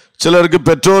சகோதரிகள், சிலருக்கு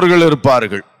பெற்றோர்கள்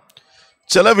இருப்பார்கள்.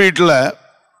 சில வீட்டில்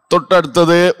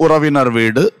தொட்டடுத்தது உறவினர்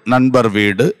வீடு, நண்பர்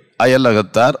வீடு,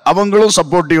 அயலகத்தார், அவங்களும்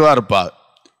சப்போர்ட்டிவா இருப்பாங்க.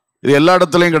 இது எல்லா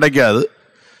இடத்துலையும் கிடைக்காது.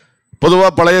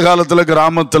 பொதுவாக பழைய காலத்தில்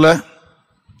கிராமத்தில்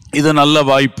இது நல்ல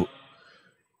வாய்ப்பு.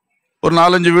 ஒரு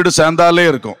 4-5 வீடு சேர்ந்தாலே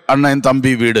இருக்கும், அண்ணன்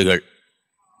தம்பி வீடுகள்.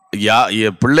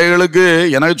 பிள்ளைகளுக்கு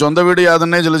எனக்கு சொந்த வீடு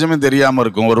யாதுன்னே சில சமயம் தெரியாமல்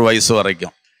இருக்கும் ஒரு வயசு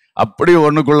வரைக்கும். அப்படி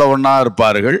ஒன்றுக்குள்ள ஒன்றா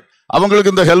இருப்பார்கள்.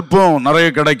 அவங்களுக்கு இந்த ஹெல்ப்பும் நிறைய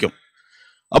கிடைக்கும்.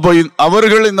 அப்போ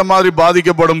அவர்கள் இந்த மாதிரி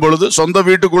பாதிக்கப்படும் பொழுது சொந்த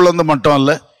வீட்டுக்குள்ள மட்டும்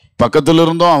இல்லை, பக்கத்தில்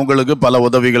இருந்தும் அவங்களுக்கு பல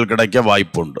உதவிகள் கிடைக்க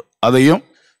வாய்ப்பு உண்டு. அதையும்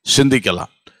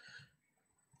சிந்திக்கலாம்.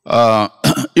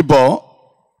 இப்போ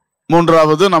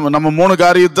மூன்றாவது, நம்ம 3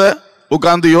 காரியத்தை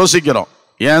உட்கார்ந்து யோசிக்கிறோம்.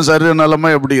 என் சரீர நிலைமை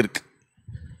எப்படி இருக்கு,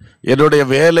 என்னுடைய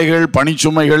வேலைகள்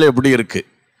பணிச்சுமைகள் எப்படி இருக்கு,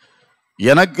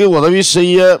 எனக்கு உதவி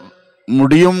செய்ய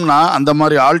முடியும்னா அந்த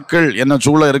மாதிரி ஆட்கள் என்ன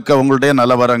சூழ இருக்கவங்களுடைய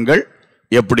நிலவரங்கள்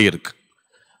எப்படி இருக்கு.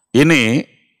 இனி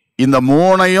இந்த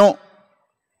 3ஐயும்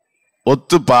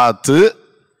ஒத்து பார்த்து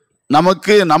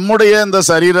நமக்கு நம்முடைய இந்த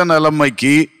சரீர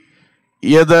நிலைமைக்கு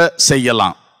எதை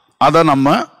செய்யலாம் அதை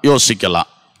நம்ம யோசிக்கலாம்.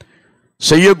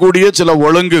 செய்யக்கூடிய சில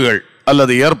ஒழுங்குகள்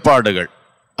அல்லது ஏற்பாடுகள்,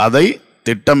 அதை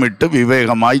திட்டமிட்டு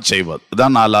விவேகமாய் செய்வது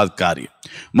தான் 4வது காரியம்.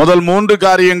 முதல் 3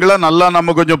 காரியங்களை நல்லா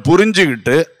நம்ம கொஞ்சம்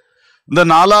புரிஞ்சுக்கிட்டு இந்த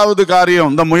 4வது காரியம்,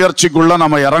 இந்த முயற்சிக்குள்ள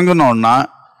நம்ம இறங்கணும்னா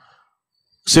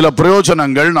சில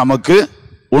பிரயோஜனங்கள் நமக்கு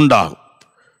உண்டாகும்.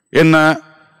 என்ன?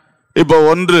 இப்போ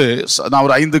நான்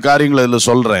ஒரு 5 காரியங்களை இதில்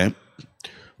சொல்றேன்.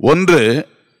 1,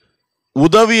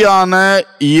 உதவியான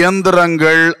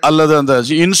இயந்திரங்கள் அல்லது அந்த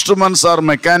இன்ஸ்ட்ருமெண்ட்ஸ் ஆர்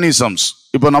மெக்கானிசம்ஸ்.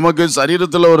 இப்போ நமக்கு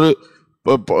சரீரத்தில் ஒரு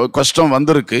கஷ்டம்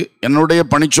வந்திருக்கு, என்னுடைய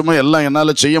பணிச்சுமை எல்லாம்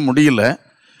என்னால் செய்ய முடியல,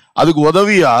 அதுக்கு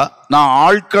உதவியா நான்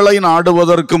ஆட்களை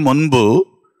நாடுவதற்கு முன்பு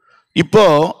இப்போ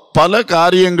பல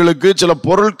காரியங்களுக்கு சில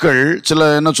பொருட்கள், சில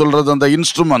என்ன சொல்றது, அந்த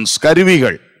இன்ஸ்ட்ருமெண்ட்ஸ்,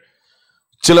 கருவிகள்,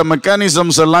 சில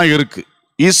மெக்கானிசம்ஸ் எல்லாம் இருக்கு,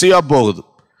 ஈஸியா போகுது.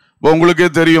 இப்போ உங்களுக்கே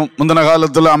தெரியும், முந்தின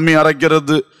காலத்தில் அம்மி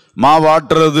அரைக்கிறது,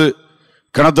 மாவாட்டுறது,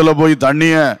 கிணத்துல போய்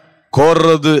தண்ணிய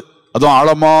கோர்றது, அதுவும்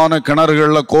ஆழமான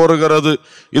கிணறுகள்ல கோருகிறது,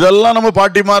 இதெல்லாம் நம்ம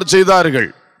பாட்டிமார் செய்தார்கள்,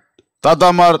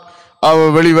 தாத்தாமார்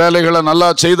வெளி வேலைகளை நல்லா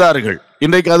செய்தார்கள்.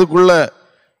 இன்றைக்கு அதுக்குள்ள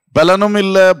பலனும்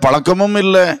இல்லை, பழக்கமும்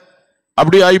இல்லை,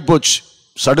 அப்படி ஆயிப்போச்சு.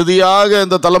 சடுதியாக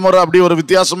இந்த தலைமுறை அப்படி ஒரு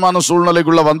வித்தியாசமான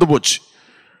சூழ்நிலைக்குள்ள வந்து போச்சு.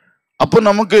 அப்போ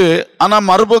நமக்கு ஆனா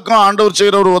மறுபக்கம் ஆண்டவர்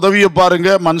செய்யற ஒரு உதவியை பாருங்க.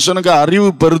 மனுஷனுக்கு அறிவு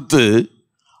பெருத்து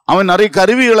அவன் நிறைய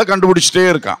கருவிகளை கண்டுபிடிச்சிட்டே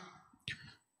இருக்கான்.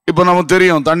 இப்போ நமக்கு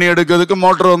தெரியும், தண்ணி எடுக்கிறதுக்கு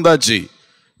மோட்டர் வந்தாச்சு,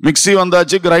 மிக்சி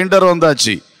வந்தாச்சு, கிரைண்டர்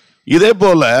வந்தாச்சு. இதே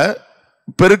போல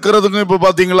பெருக்கிறதுக்கும் இப்போ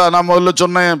பார்த்தீங்களா, நான் முதல்ல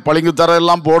சொன்னேன், பளிங்கு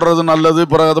தரையெல்லாம் போடுறது நல்லது,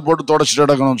 பிறகு அதை போட்டு தொடச்சிட்டு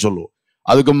எடுக்கணும்னு சொல்லுவோம்.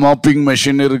 அதுக்கு மாப்பிங்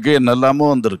மெஷின் இருக்கு, என்னெல்லாமோ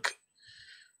வந்திருக்கு.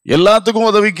 எல்லாத்துக்கும்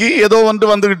உதவிக்கு ஏதோ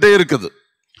வந்துகிட்டே இருக்குது.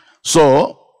 ஸோ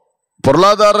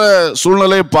பொருளாதார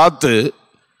சூழ்நிலையை பார்த்து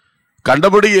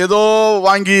கண்டபடி ஏதோ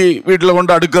வாங்கி வீட்டில்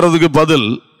கொண்டு அடுக்கிறதுக்கு பதில்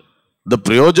இந்த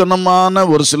பிரயோஜனமான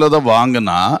ஒரு சிலதை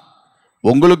வாங்கினா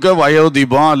உங்களுக்கு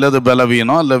வயோதிபம் அல்லது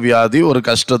பலவீனம் அல்ல வியாதி ஒரு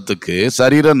கஷ்டத்துக்கு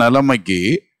சரீர நிலைமைக்கு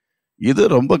இது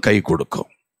ரொம்ப கை கொடுக்கும்.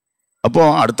 அப்போ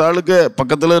அடுத்த ஆளுக்கு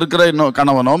பக்கத்தில் இருக்கிற இன்னும்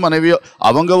கணவனோ மனைவியோ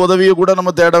அவங்க உதவியை கூட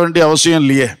நம்ம தேட வேண்டிய அவசியம்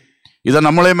இல்லையே. இதை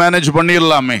நம்மளே மேனேஜ்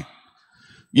பண்ணிடலாமே.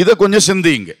 இதை கொஞ்சம்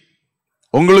சிந்திங்க.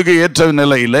 உங்களுக்கு ஏற்ற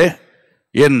நிலையில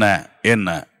என்ன என்ன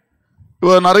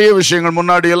இப்போ நிறைய விஷயங்கள்.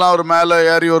 முன்னாடியெல்லாம் ஒரு மேலே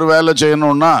ஏறி ஒரு வேலை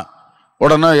செய்யணும்னா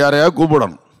உடனே யாரையாவது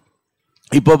கூப்பிடணும்.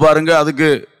 இப்போ பாருங்க, அதுக்கு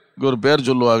ஒரு பேர்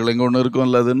சொல்லுவாங்களே, இங்கே ஒன்று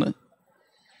இருக்கும்ல, அதுன்னு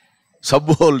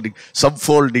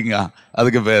சப்ஃபோல்டிங்கா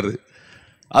அதுக்கு பேர்.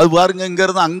 அது பாருங்க,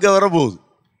 இங்கேருந்து அங்கே வர போகுது.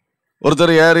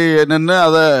 ஒருத்தர் ஏறி நின்று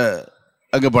அதை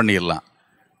அங்கே பண்ணிடலாம்.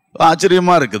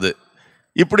 ஆச்சரியமாக இருக்குது.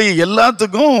 இப்படி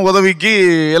எல்லாத்துக்கும் உதவிக்கு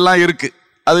எல்லாம் இருக்குது.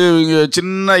 அது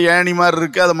சின்ன ஏணி மாதிரி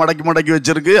இருக்குது, அதை மடக்கி மடக்கி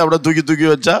வச்சிருக்கு. அப்படியே தூக்கி தூக்கி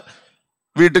வச்சா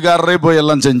வீட்டுக்காரரே போய்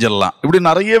எல்லாம் செஞ்சிடலாம். இப்படி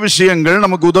நிறைய விஷயங்கள்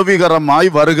நமக்கு உதவிகரமாய்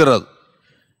வருகிறது.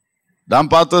 நான்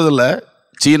பார்த்ததில்ல,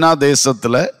 சீனா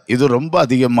தேசத்தில் இது ரொம்ப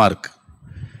அதிகமாக இருக்கு.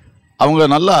 அவங்க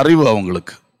நல்ல அறிவு,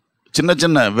 அவங்களுக்கு சின்ன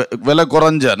சின்ன விலை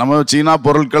குறைஞ்ச நம்ம சீனா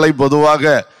பொருட்களை பொதுவாக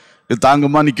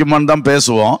தாங்குமா நிற்குமான்னு தான்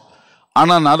பேசுவோம்.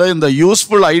 ஆனால் நிறைய இந்த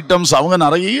யூஸ்ஃபுல் ஐட்டம்ஸ் அவங்க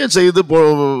நிறைய செய்து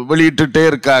வெளியிட்டுட்டே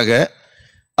இருக்காங்க.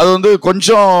 அது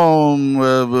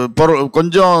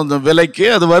கொஞ்சம் விலைக்கு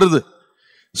அது வருது.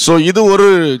 ஸோ இது ஒரு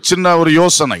சின்ன ஒரு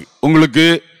யோசனை உங்களுக்கு.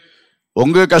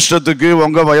 உங்கள் கஷ்டத்துக்கு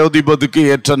உங்கள் வயோதிபத்துக்கு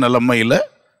ஏற்ற நிலைமையில்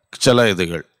சில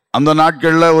இதுகள். அந்த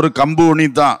நாட்களில் ஒரு கம்பு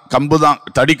தான்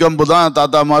தடிக்கம்பு தான்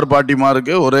தாத்தாமார்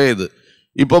பாட்டிமாருக்கு ஒரே இது.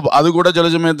 இப்போ அது கூட சில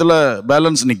சமயத்தில்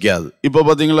பேலன்ஸ் நிற்காது. இப்போ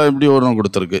பார்த்தீங்களா, இப்படி ஒன்று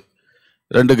கொடுத்துருக்கு,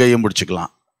 2 கையும்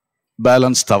பிடிச்சிக்கலாம்,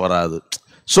 பேலன்ஸ் தவறாது.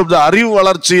 ஸோ இந்த அறிவு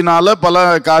வளர்ச்சியினால பல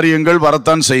காரியங்கள்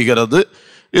வரத்தான் செய்கிறது.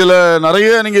 இதில் நிறைய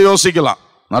நீங்கள்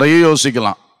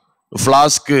யோசிக்கலாம்.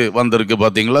 ஃப்ளாஸ்க்கு வந்திருக்கு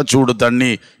பார்த்தீங்களா, சூடு தண்ணி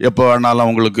எப்போ வேணாலும்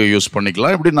உங்களுக்கு யூஸ்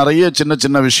பண்ணிக்கலாம். இப்படி நிறைய சின்ன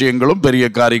சின்ன விஷயங்களும் பெரிய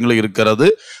காரியங்களும் இருக்கிறது.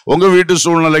 உங்கள் வீட்டு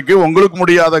சூழ்நிலைக்கு உங்களுக்கு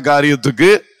முடியாத காரியத்துக்கு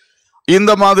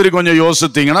இந்த மாதிரி கொஞ்சம்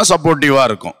யோசித்தீங்கன்னா சப்போர்ட்டிவாக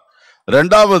இருக்கும்.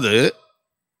 2வது,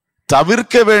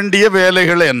 தவிர்க்க வேண்டிய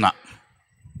வேலைகள் என்ன,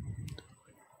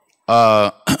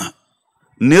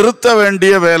 நிறுத்த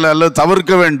வேண்டிய வேலை அல்லது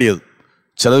தவிர்க்க வேண்டியது,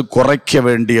 சிலது குறைக்க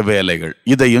வேண்டிய வேலைகள்,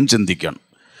 இதையும் சிந்திக்கணும்.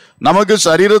 நமக்கு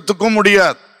சரீரத்துக்கும்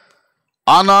முடியாது.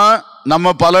 ஆனா நம்ம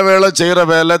பல வேளை செய்யற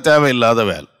வேலை தேவையில்லாத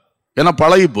வேலை, ஏன்னா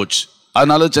பழகி போச்சு,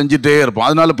 அதனால செஞ்சுட்டே இருப்போம்.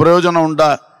 அதனால பிரயோஜனம் உண்டா,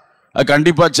 அது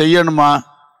கண்டிப்பா செய்யணுமா,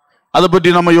 அதை பற்றி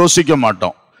நம்ம யோசிக்க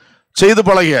மாட்டோம். செய்து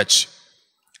பழகியாச்சு,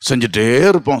 செஞ்சுட்டே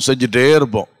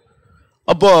இருப்போம்.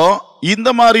 அப்போ இந்த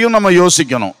மாதிரியும் நம்ம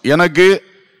யோசிக்கணும். எனக்கு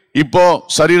இப்போ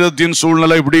சரீரத்தின்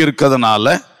சூழ்நிலை இப்படி இருக்கிறதுனால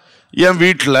என்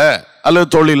வீட்டில் அல்லது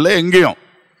தொழிலில் எங்கேயும்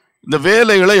இந்த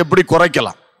வேலைகளை எப்படி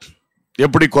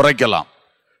குறைக்கலாம்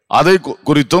அதை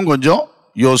குறித்தும் கொஞ்சம்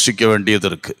யோசிக்க வேண்டியது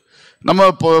இருக்கு. நம்ம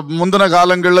இப்போ முந்தின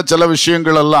காலங்களில் சில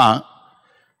விஷயங்கள் எல்லாம்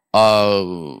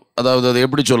அதாவது அதை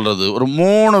எப்படி சொல்றது, ஒரு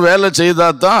 3 வேலை செய்தா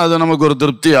தான் அது நமக்கு ஒரு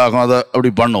திருப்தி ஆகும், அதை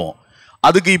அப்படி பண்ணுவோம்.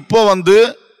 அதுக்கு இப்போ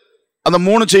அந்த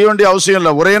 3 செய்ய வேண்டிய அவசியம்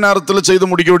இல்லை, ஒரே நேரத்தில் செய்து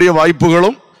முடிக்க வேண்டிய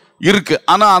வாய்ப்புகளும் இருக்கு.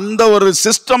 ஆனா அந்த ஒரு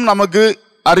சிஸ்டம் நமக்கு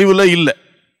அறிவுல இல்லை,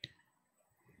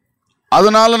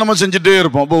 அதனால நம்ம செஞ்சுட்டே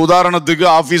இருப்போம். இப்போ உதாரணத்துக்கு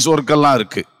ஆஃபீஸ் ஒர்க் எல்லாம்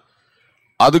இருக்கு,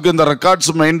 அதுக்கு இந்த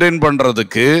ரெக்கார்ட்ஸ் மெயின்டைன்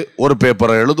பண்றதுக்கு ஒரு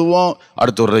பேப்பரை எழுதுவோம்,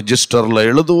 அடுத்து ஒரு ரெஜிஸ்டர்ல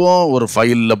எழுதுவோம், ஒரு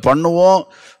ஃபைல்ல பண்ணுவோம்.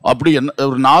 அப்படி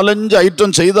ஒரு 4-5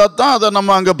 ஐட்டம் செய்தா தான் அதை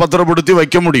நம்ம அங்கே பத்திரப்படுத்தி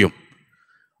வைக்க முடியும்.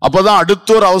 அப்போதான்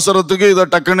அடுத்த ஒரு அவசரத்துக்கு இதை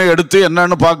டக்குன்னு எடுத்து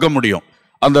என்னன்னு பார்க்க முடியும்.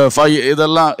 அந்த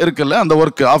இதெல்லாம் இருக்குல்ல, அந்த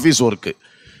ஒர்க்கு, ஆஃபீஸ் ஒர்க்கு.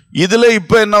 இதுல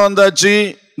இப்போ என்ன வந்தாச்சு,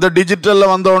 இந்த டிஜிட்டல்ல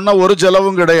வந்தோடனே ஒரு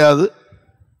செலவும் கிடையாது,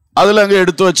 அதில் அங்கே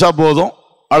எடுத்து வச்சா போதும்,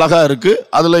 அழகா இருக்கு.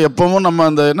 அதில் எப்பவும் நம்ம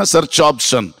அந்த என்ன சர்ச்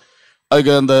ஆப்ஷன்,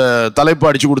 அதுக்கு அந்த தலைப்பு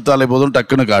அடிச்சு கொடுத்தாலே போதும்,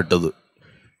 டக்குன்னு காட்டுது.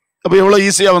 அப்போ எவ்வளோ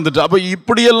ஈஸியாக வந்துட்டு. அப்போ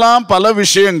இப்படியெல்லாம் பல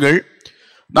விஷயங்கள்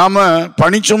நாம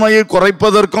பணிச்சுமையை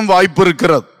குறைப்பதற்கும் வாய்ப்பு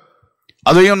இருக்கிறது,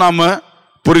 அதையும் நாம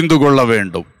புரிந்து கொள்ள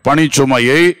வேண்டும்.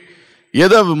 பணிச்சுமையை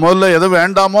முதல்ல எது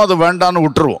வேண்டாமோ அதை வேண்டான்னு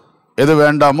விட்டுருவோம், எது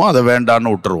வேண்டாமோ அதை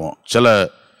வேண்டான்னு விட்டுருவோம்.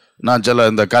 நான் சில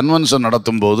இந்த கன்வென்ஷன்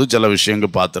நடத்தும் போது சில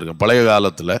விஷயங்கள் பார்த்துருக்கேன். பழைய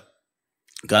காலத்தில்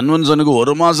கன்வென்ஷனுக்கு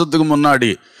 1 மாதத்துக்கு முன்னாடி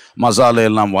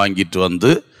மசாலையெல்லாம் வாங்கிட்டு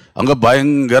வந்து அங்கே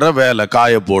பயங்கர வேலை,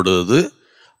 காய போடுறது,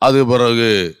 அது பிறகு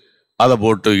அதை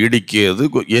போட்டு இடிக்கிறது,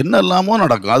 என்னெல்லாமோ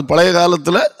நடக்கும். அது பழைய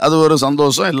காலத்தில் அது ஒரு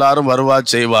சந்தோஷம், எல்லாரும் வருவா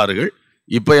செய்வார்கள்.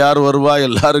 இப்போ யார் வருவா,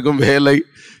 எல்லாருக்கும் வேலை,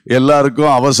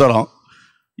 எல்லாருக்கும் அவசரம்.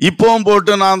 இப்போவும்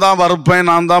போட்டு நான் தான் வறுப்பேன்,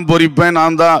 நான் தான் பொரிப்பேன்,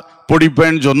 நான் தான்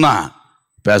பொடிப்பேன்னு சொன்னா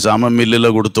பேசாமல்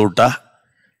மில்லில் கொடுத்து விட்டா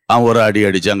அவன் ஒரு அடி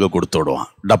அடித்து அங்கே கொடுத்து விடுவான்.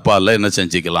 டப்பாவில் என்ன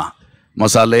செஞ்சுக்கலாம்,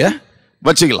 மசாலையை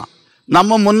வச்சுக்கலாம்.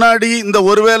 நம்ம முன்னாடி இந்த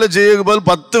ஒரு வேலை செய்ய பதில்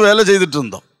 10 வேலை செய்துட்டு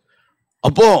இருந்தோம்.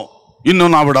 அப்போ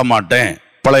இன்னும் நான் விட மாட்டேன்,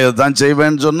 பழையதான்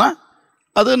செய்வேன்னு சொன்னா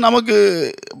அது நமக்கு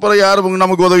அப்புறம் யாரு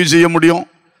நமக்கு உதவி செய்ய முடியும்?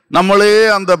 நம்மளே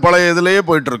அந்த பழைய இதுலயே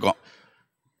போயிட்டு இருக்கோம்.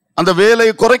 அந்த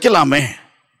வேலையை குறைக்கலாமே,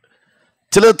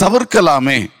 சில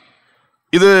தவிர்க்கலாமே.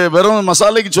 இது வெறும்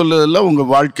மசாலைக்கு சொல்லல, உங்க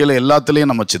வாழ்க்கையில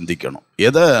எல்லாத்துலயும் நம்ம சிந்திக்கணும்.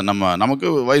 எதை நமக்கு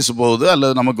வயசு போகுது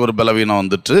அல்லது நமக்கு ஒரு பலவீனம்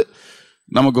வந்துட்டு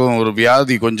நமக்கு ஒரு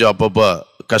வியாதி கொஞ்சம் அப்பப்போ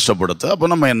கஷ்டப்படுத்து, அப்போ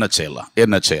நம்ம என்ன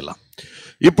செய்யலாம்?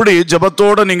 இப்படி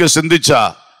ஜெபத்தோட நீங்க சிந்திச்சா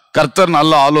கர்த்தர்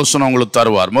நல்ல ஆலோசனை உங்களுக்கு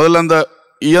தருவார். முதல்ல இந்த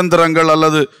இயந்திரங்கள்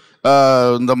அல்லது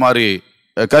இந்த மாதிரி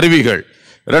கருவிகள்.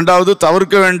 ரெண்டாவது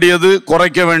தவிர்க்க வேண்டியது,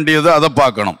 குறைக்க வேண்டியது, அதை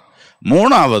பார்க்கணும்.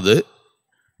 மூணாவது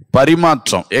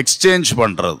பரிமாற்றம், எக்ஸ்சேஞ்ச்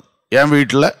பண்றது. என்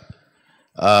வீட்டில்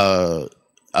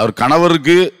அவர்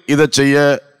கணவருக்கு இதை செய்ய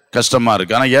கஷ்டமா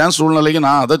இருக்கு, ஆனால் என் சூழ்நிலைக்கு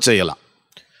நான் அதை செய்யலாம்,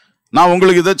 நான்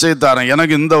உங்களுக்கு இதை செய்து தரேன்,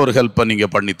 எனக்கு இந்த ஒரு ஹெல்ப்பை நீங்க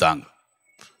பண்ணித்தாங்க.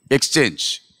 எக்ஸ்சேஞ்ச்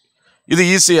இது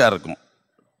ஈஸியா இருக்கும்,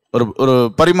 ஒரு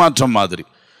பரிமாற்றம் மாதிரி.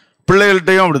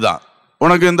 பிள்ளைகள்கிட்டையும் அப்படிதான்.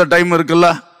 உனக்கு இந்த டைம் இருக்குல்ல,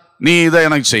 நீ இதை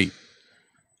எனக்கு செய்,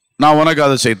 நான் உனக்கு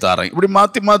அதை செய்து தரேன். இப்படி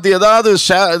மாற்றி மாற்றி ஏதாவது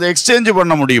எக்ஸ்சேஞ்ச்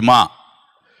பண்ண முடியுமா?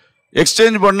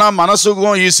 எக்ஸ்சேஞ்ச் பண்ணால்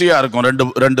மனசுக்கும் ஈஸியாக இருக்கும்,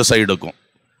 ரெண்டு சைடுக்கும்.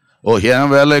 ஓ,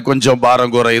 என் வேலை கொஞ்சம்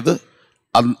பாரம் குறையுது,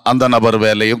 அந்த நபர்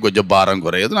வேலையும் கொஞ்சம் பாரம்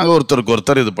குறையுது, நாங்கள் ஒருத்தருக்கு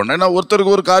ஒருத்தர் இது பண்ணோம். ஏன்னா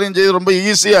ஒருத்தருக்கு ஒரு காரியம் செய்ய ரொம்ப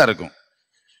ஈஸியாக இருக்கும்,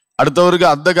 அடுத்தவருக்கு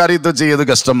அந்த காரியத்தை செய்யறது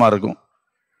கஷ்டமாக இருக்கும்.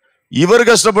 இவர்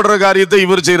கஷ்டப்படுற காரியத்தை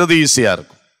இவர் செய்யறது ஈஸியாக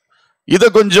இருக்கும். இதை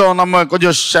நம்ம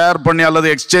கொஞ்சம் ஷேர் பண்ணி அல்லது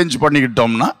எக்ஸ்சேஞ்ச்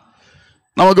பண்ணிக்கிட்டோம்னா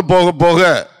நமக்கு போக போக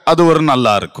அது ஒரு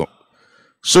நல்லா இருக்கும்.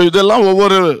 ஸோ இதெல்லாம்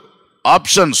ஒவ்வொரு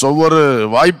ஆப்ஷன்ஸ், ஒவ்வொரு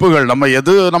வாய்ப்புகள். நம்ம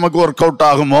எது நமக்கு ஒர்க் அவுட்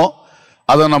ஆகுமோ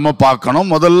அதை நம்ம பார்க்கணும்.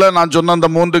 முதல்ல நான் சொன்ன அந்த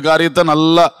 3 காரியத்தை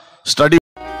நல்லா ஸ்டடி